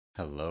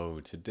Hello,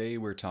 today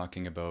we're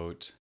talking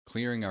about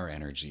clearing our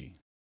energy,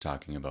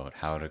 talking about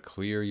how to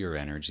clear your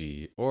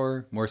energy,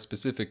 or more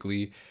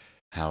specifically,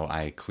 how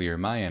I clear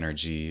my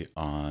energy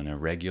on a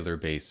regular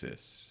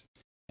basis.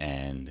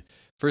 And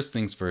first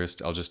things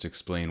first, I'll just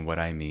explain what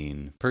I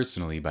mean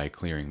personally by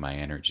clearing my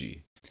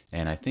energy.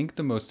 And I think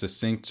the most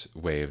succinct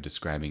way of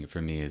describing it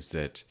for me is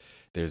that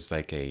there's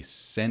like a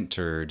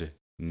centered,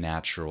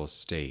 natural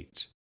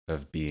state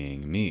of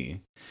being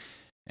me,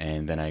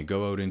 and then I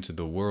go out into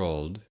the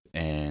world,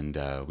 and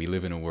we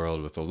live in a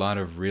world with a lot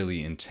of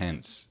really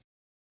intense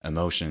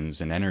emotions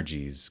and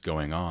energies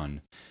going on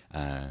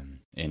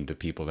in the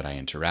people that I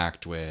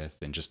interact with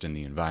and just in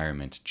the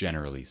environment,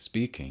 generally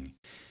speaking.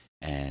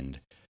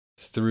 And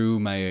through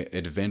my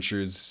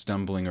adventures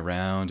stumbling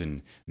around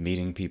and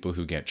meeting people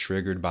who get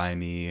triggered by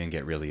me and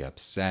get really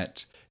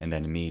upset, and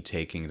then me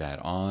taking that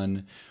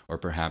on, or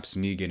perhaps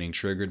me getting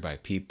triggered by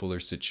people or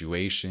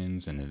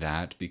situations and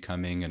that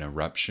becoming an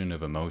eruption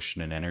of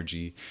emotion and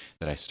energy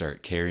that I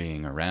start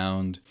carrying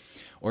around,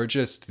 or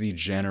just the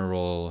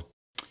general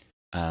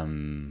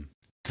kind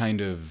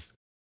of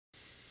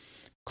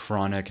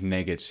chronic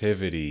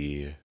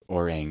negativity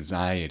or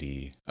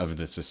anxiety of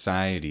the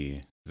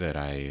society that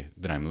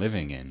I'm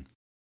living in.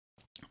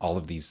 All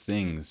of these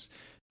things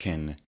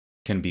can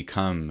can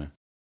become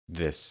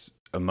this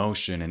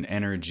emotion and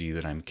energy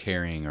that I'm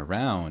carrying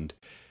around,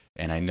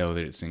 and I know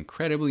that it's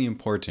incredibly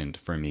important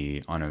for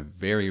me on a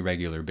very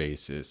regular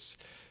basis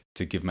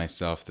to give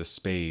myself the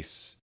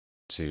space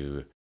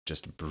to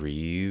just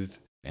breathe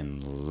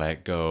and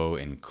let go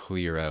and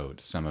clear out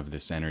some of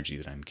this energy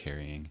that I'm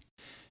carrying.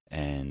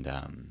 And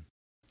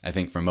I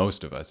think for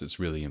most of us, it's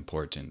really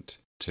important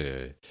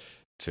to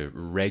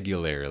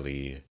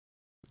regularly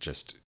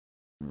just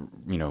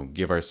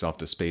give ourselves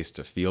the space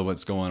to feel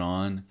what's going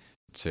on,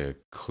 to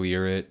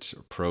clear it,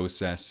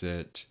 process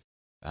it.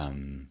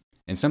 And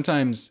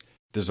sometimes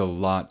there's a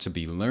lot to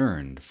be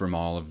learned from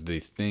all of the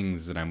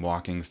things that I'm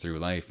walking through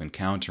life,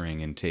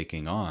 encountering and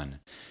taking on.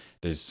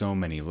 There's so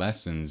many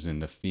lessons,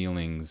 and the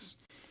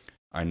feelings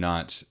are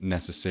not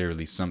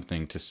necessarily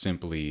something to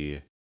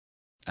simply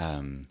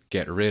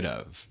get rid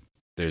of.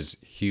 There's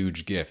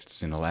huge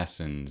gifts and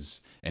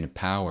lessons and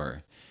power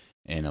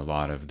in a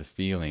lot of the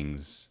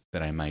feelings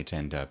that I might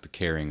end up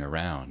carrying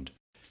around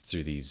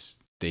through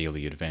these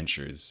daily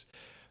adventures.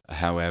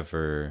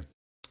 However,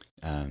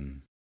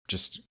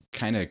 just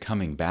kind of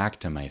coming back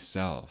to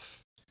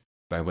myself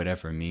by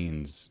whatever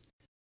means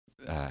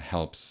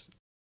helps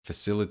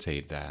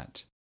facilitate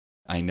that.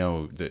 I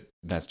know that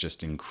that's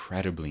just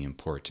incredibly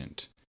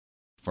important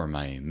for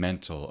my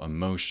mental,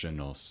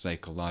 emotional,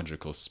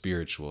 psychological,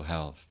 spiritual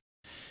health.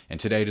 And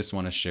today I just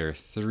want to share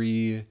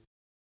three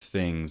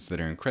things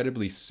that are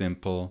incredibly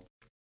simple,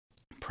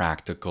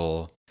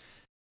 practical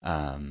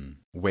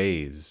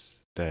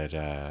ways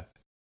that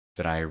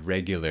I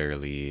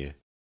regularly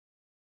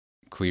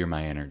clear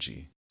my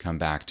energy, come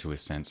back to a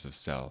sense of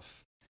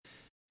self.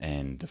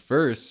 And the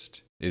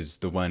first is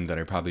the one that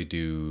I probably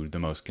do the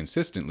most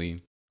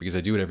consistently because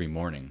I do it every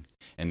morning,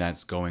 and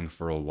that's going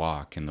for a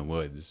walk in the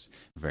woods.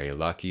 I'm very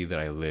lucky that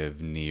I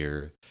live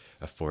near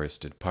a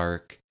forested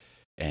park,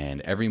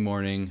 and every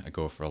morning I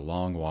go for a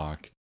long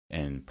walk.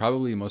 And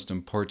probably the most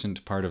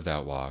important part of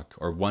that walk,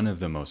 or one of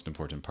the most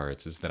important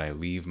parts, is that I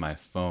leave my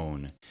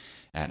phone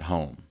at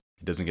home.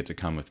 It doesn't get to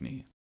come with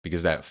me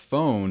because that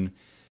phone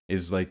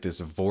is like this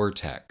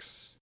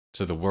vortex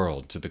to the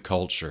world, to the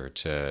culture,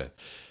 to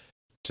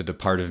the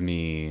part of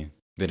me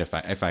that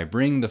if I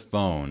bring the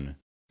phone,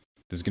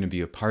 there's going to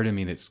be a part of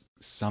me that's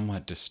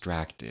somewhat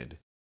distracted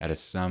at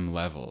some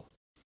level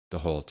the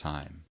whole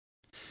time.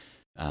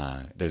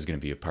 There's going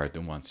to be a part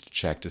that wants to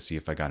check to see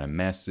if I got a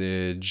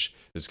message.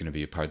 There's going to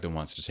be a part that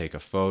wants to take a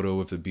photo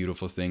of the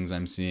beautiful things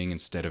I'm seeing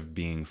instead of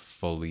being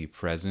fully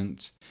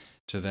present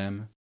to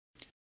them.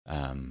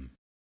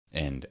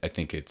 And I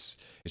think it's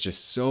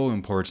just so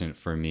important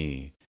for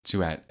me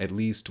to at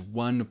least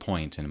one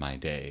point in my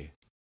day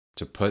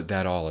to put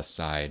that all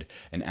aside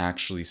and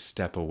actually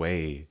step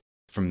away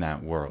from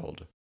that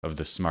world of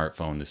the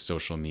smartphone, the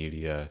social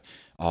media,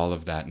 all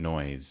of that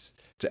noise,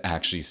 to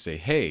actually say,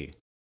 hey,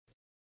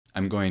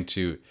 I'm going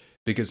to,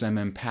 because I'm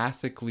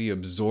empathically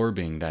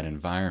absorbing that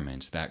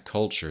environment, that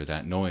culture,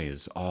 that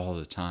noise all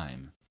the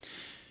time.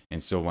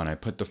 And so when I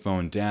put the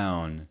phone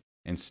down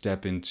and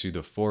step into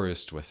the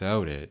forest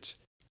without it,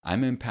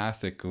 I'm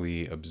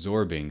empathically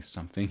absorbing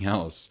something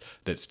else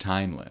that's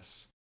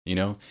timeless, you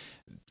know?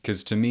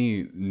 Because to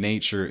me,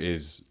 nature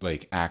is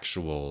like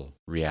actual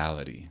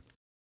reality,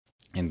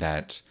 and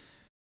that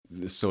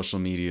the social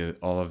media,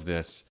 all of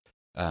this,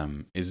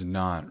 is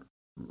not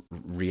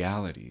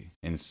reality.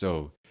 And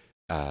so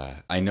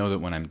I know that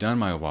when I'm done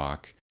my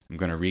walk, I'm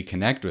going to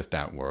reconnect with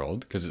that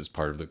world because it's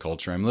part of the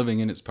culture I'm living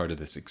in. It's part of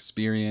this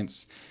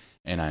experience,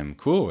 and I'm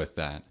cool with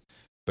that.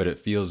 But it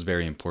feels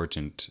very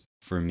important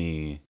for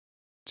me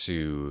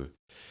to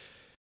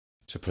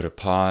put a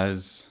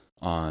pause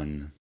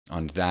on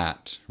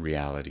that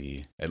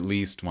reality at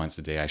least once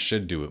a day. I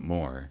should do it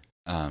more,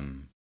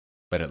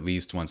 but at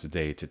least once a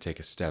day to take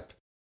a step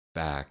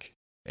back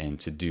and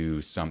to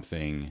do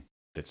something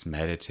that's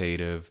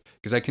meditative,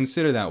 because I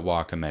consider that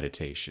walk a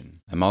meditation.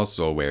 I'm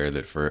also aware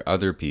that for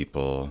other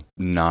people,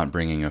 not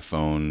bringing a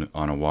phone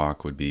on a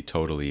walk would be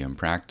totally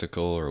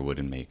impractical or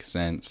wouldn't make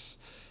sense,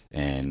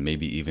 and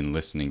maybe even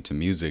listening to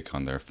music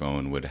on their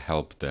phone would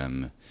help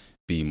them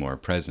be more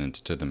present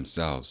to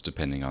themselves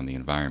depending on the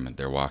environment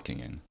they're walking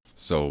in.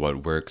 So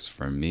what works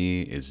for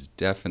me is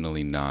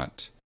definitely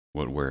not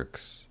what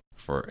works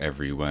for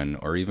everyone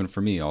or even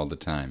for me all the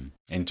time.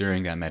 And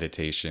during that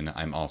meditation,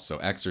 I'm also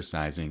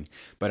exercising,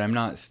 but I'm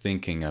not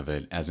thinking of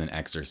it as an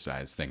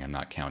exercise thing. I'm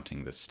not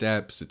counting the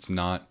steps. It's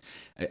not,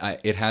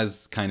 it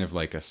has kind of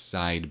like a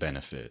side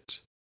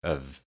benefit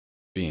of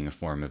being a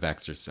form of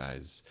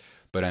exercise,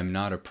 but I'm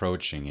not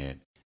approaching it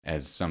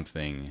as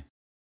something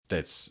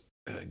that's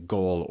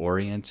goal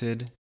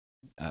oriented.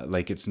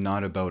 Like it's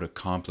not about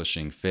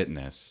accomplishing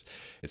fitness.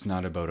 It's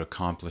not about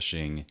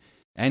accomplishing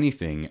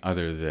anything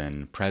other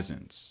than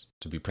presence,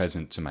 to be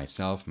present to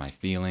myself, my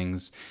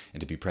feelings, and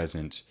to be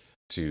present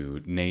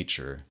to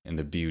nature and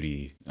the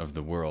beauty of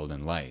the world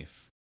and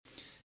life.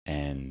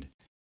 And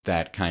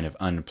that kind of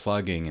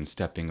unplugging and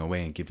stepping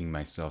away and giving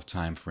myself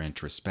time for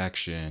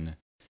introspection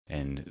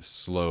and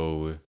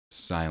slow,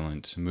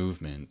 silent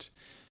movement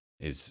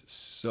is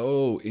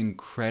so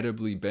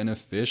incredibly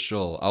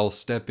beneficial. I'll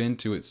step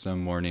into it some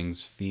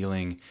mornings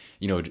feeling,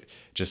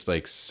 just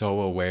like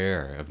so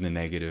aware of the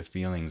negative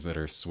feelings that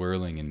are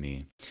swirling in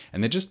me.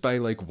 And then just by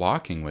like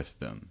walking with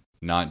them,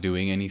 not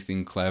doing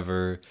anything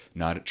clever,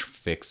 not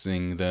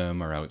fixing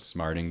them or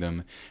outsmarting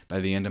them, by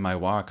the end of my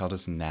walk, I'll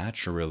just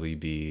naturally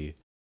be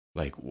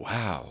like,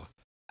 wow,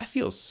 I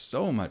feel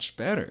so much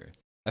better.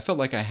 I felt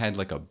like I had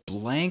like a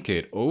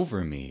blanket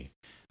over me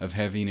of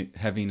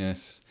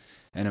heaviness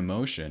and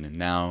emotion. And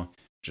now,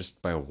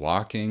 just by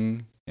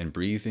walking and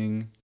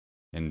breathing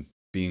and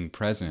being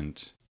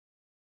present,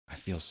 I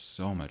feel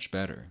so much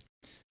better.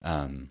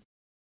 And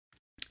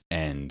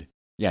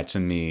yeah, to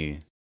me,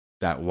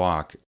 that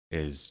walk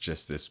is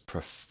just this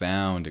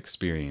profound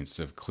experience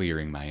of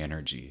clearing my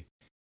energy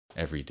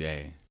every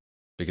day.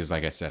 Because,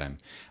 like I said,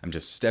 I'm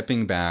just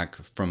stepping back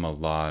from a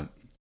lot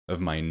of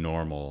my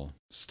normal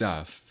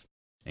stuff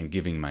and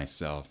giving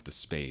myself the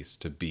space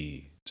to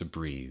be, to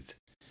breathe,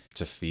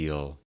 to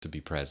feel, to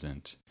be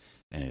present.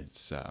 And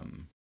it's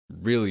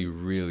really,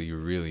 really,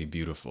 really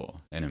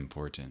beautiful and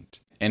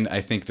important. And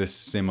I think this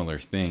similar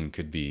thing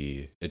could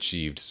be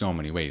achieved so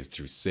many ways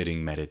through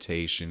sitting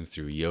meditation,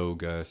 through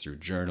yoga, through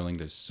journaling.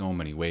 There's so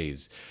many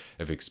ways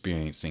of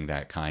experiencing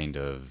that kind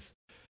of,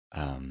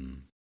 I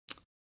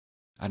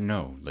don't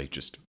know, like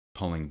just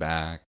pulling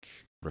back,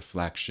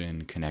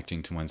 reflection,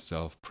 connecting to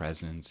oneself,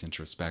 presence,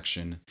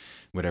 introspection,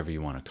 whatever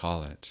you want to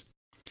call it.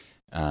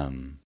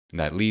 And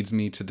that leads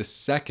me to the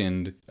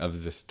second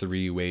of the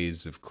three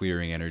ways of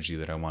clearing energy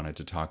that I wanted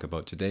to talk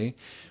about today,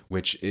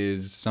 which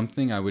is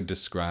something I would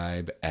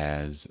describe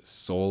as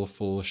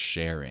soulful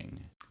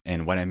sharing.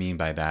 And what I mean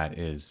by that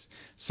is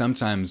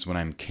sometimes when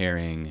I'm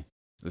carrying,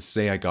 let's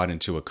say I got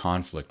into a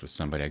conflict with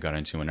somebody, I got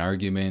into an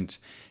argument,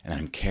 and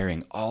I'm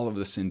carrying all of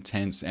this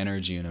intense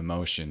energy and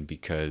emotion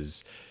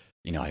because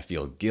I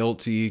feel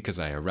guilty because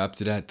I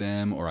erupted at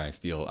them, or I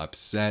feel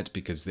upset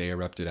because they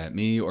erupted at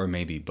me, or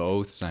maybe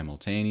both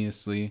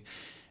simultaneously.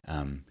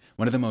 One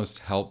of the most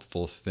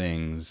helpful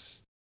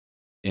things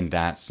in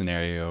that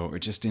scenario, or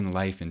just in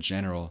life in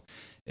general,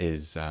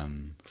 is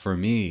for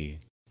me,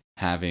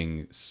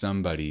 having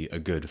somebody, a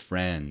good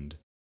friend,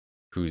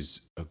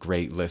 who's a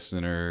great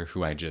listener,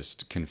 who I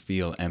just can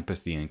feel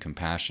empathy and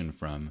compassion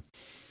from,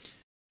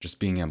 just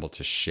being able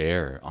to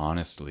share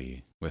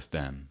honestly with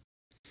them.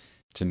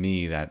 To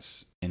me,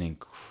 that's an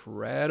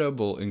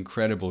incredible,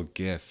 incredible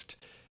gift.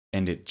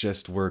 And it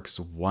just works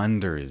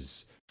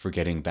wonders for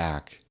getting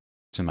back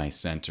to my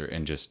center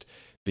and just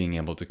being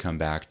able to come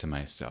back to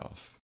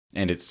myself.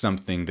 And it's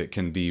something that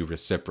can be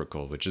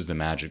reciprocal, which is the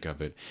magic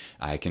of it.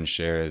 I can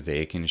share,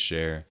 they can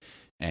share.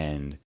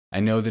 And I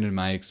know that in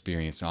my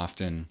experience,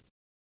 often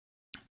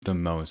the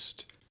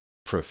most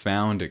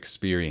profound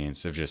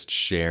experience of just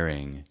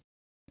sharing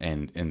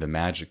and the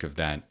magic of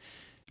that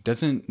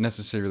doesn't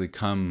necessarily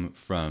come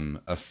from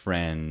a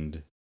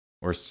friend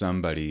or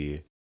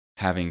somebody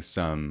having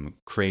some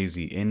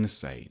crazy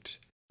insight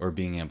or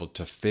being able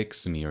to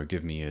fix me or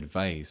give me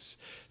advice.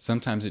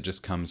 Sometimes it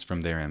just comes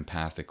from their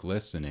empathic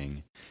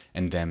listening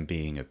and them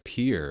being a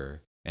peer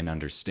and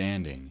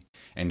understanding.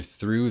 And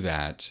through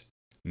that,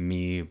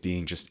 me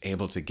being just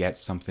able to get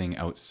something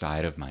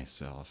outside of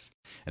myself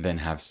and then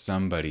have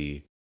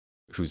somebody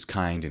who's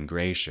kind and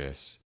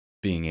gracious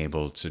being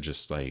able to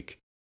just like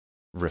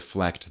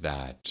reflect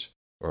that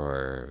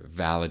or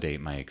validate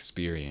my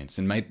experience.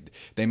 And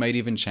they might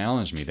even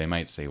challenge me. They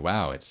might say,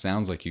 wow, it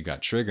sounds like you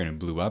got triggered and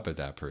blew up at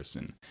that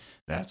person.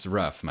 That's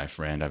rough, my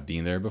friend. I've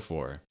been there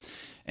before.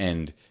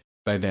 And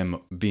by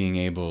them being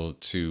able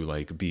to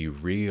like be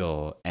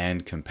real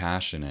and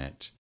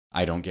compassionate,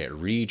 I don't get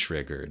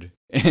re-triggered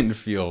and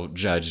feel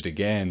judged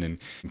again and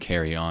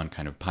carry on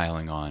kind of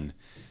piling on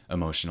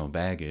emotional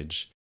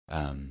baggage.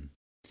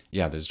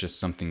 There's just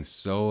something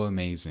so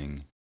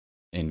amazing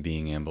in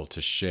being able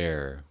to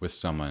share with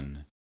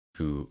someone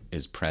who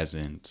is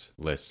present,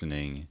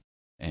 listening,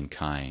 and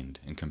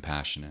kind and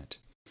compassionate.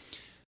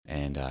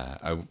 And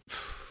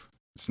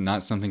it's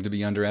not something to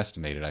be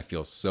underestimated. I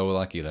feel so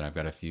lucky that I've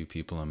got a few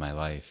people in my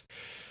life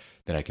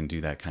that I can do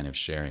that kind of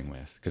sharing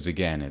with. Because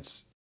again,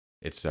 it's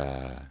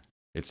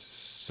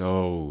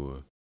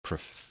so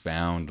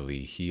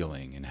profoundly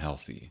healing and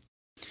healthy.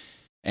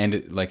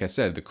 And like I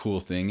said, the cool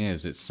thing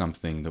is it's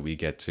something that we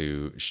get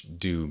to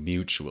do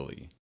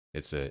mutually.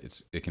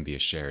 It can be a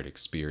shared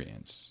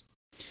experience.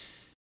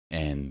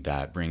 And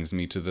that brings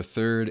me to the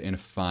third and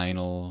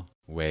final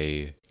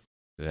way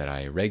that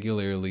I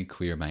regularly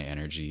clear my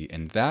energy.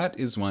 And that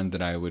is one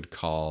that I would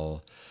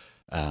call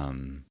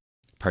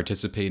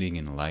participating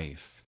in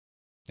life.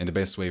 And the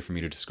best way for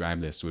me to describe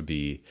this would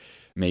be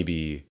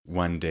maybe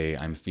one day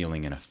I'm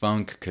feeling in a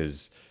funk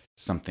because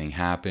something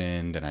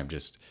happened and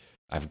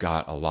I've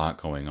got a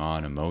lot going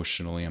on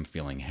emotionally. I'm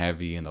feeling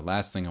heavy. And the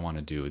last thing I want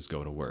to do is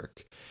go to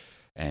work.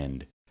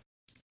 And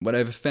what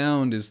I've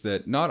found is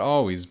that not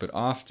always, but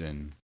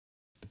often,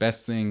 the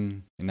best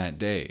thing in that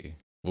day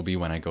will be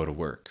when I go to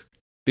work.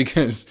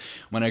 Because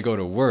when I go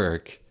to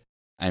work,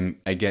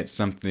 I get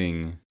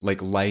something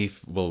like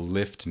life will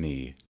lift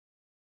me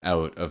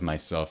out of my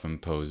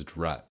self-imposed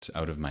rut,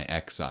 out of my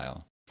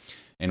exile.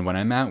 And when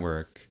I'm at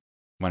work,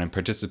 when I'm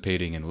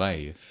participating in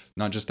life,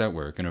 not just at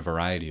work, in a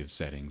variety of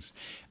settings,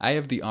 I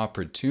have the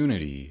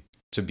opportunity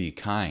to be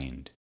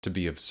kind, to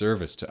be of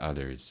service to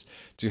others,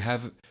 to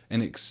have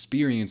an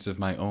experience of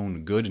my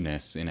own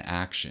goodness in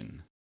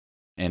action.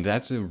 And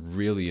that's a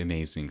really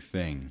amazing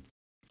thing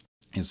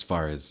as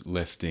far as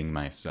lifting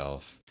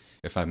myself.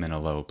 If I'm in a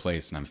low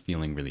place and I'm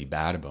feeling really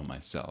bad about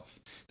myself,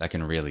 that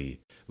can really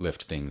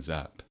lift things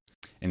up.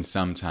 And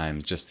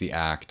sometimes just the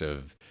act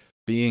of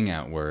being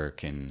at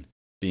work and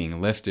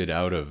being lifted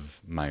out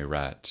of my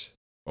rut,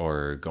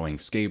 or going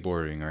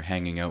skateboarding or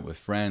hanging out with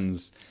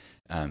friends,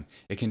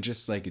 it can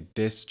just like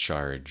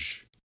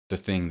discharge the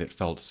thing that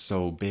felt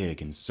so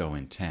big and so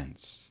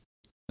intense.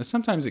 But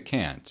sometimes it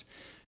can't.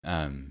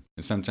 And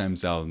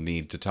sometimes I'll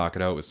need to talk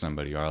it out with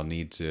somebody, or I'll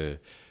need to,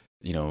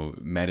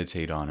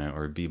 meditate on it,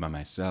 or be by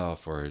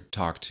myself, or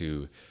talk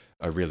to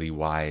a really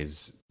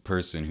wise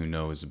person who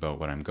knows about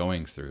what I'm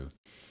going through.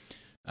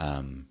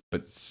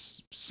 But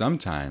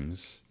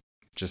sometimes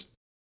just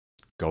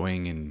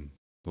going and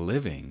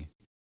living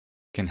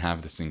can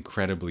have this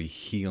incredibly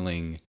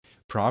healing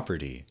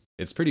property.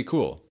 It's pretty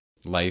cool.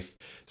 Life,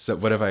 so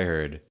what have I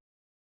heard?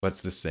 What's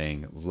the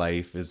saying?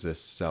 Life is a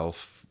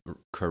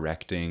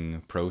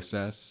self-correcting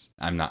process.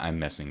 I'm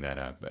messing that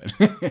up, but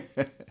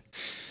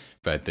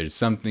but there's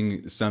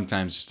something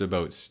sometimes just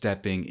about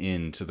stepping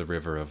into the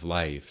river of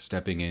life,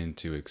 stepping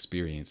into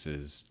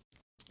experiences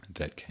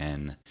that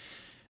can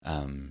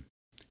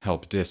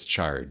help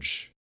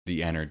discharge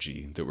the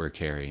energy that we're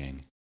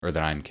carrying, or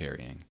that I'm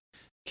carrying,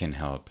 can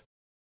help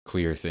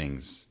clear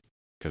things,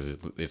 because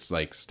it's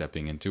like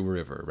stepping into a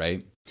river,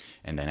 right?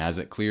 And then as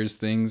it clears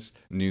things,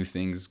 new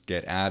things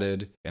get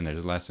added, and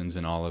there's lessons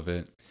in all of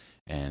it.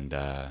 And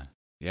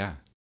yeah,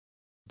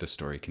 the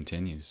story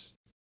continues.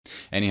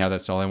 Anyhow,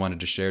 that's all I wanted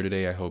to share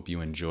today. I hope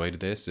you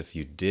enjoyed this. If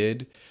you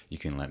did, you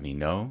can let me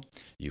know.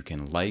 You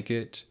can like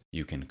it.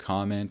 You can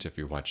comment. If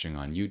you're watching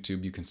on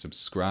YouTube, you can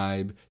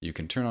subscribe. You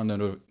can turn on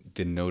the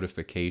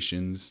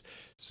notifications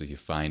so you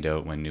find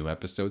out when new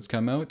episodes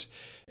come out.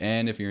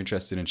 And if you're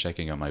interested in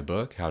checking out my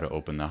book, How to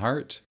Open the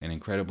Heart, An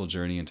Incredible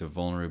Journey into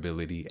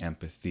Vulnerability,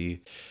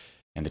 Empathy,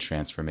 and the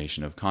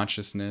Transformation of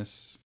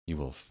Consciousness, you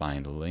will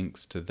find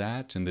links to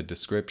that in the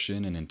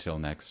description. And until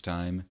next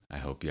time, I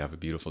hope you have a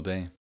beautiful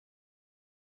day.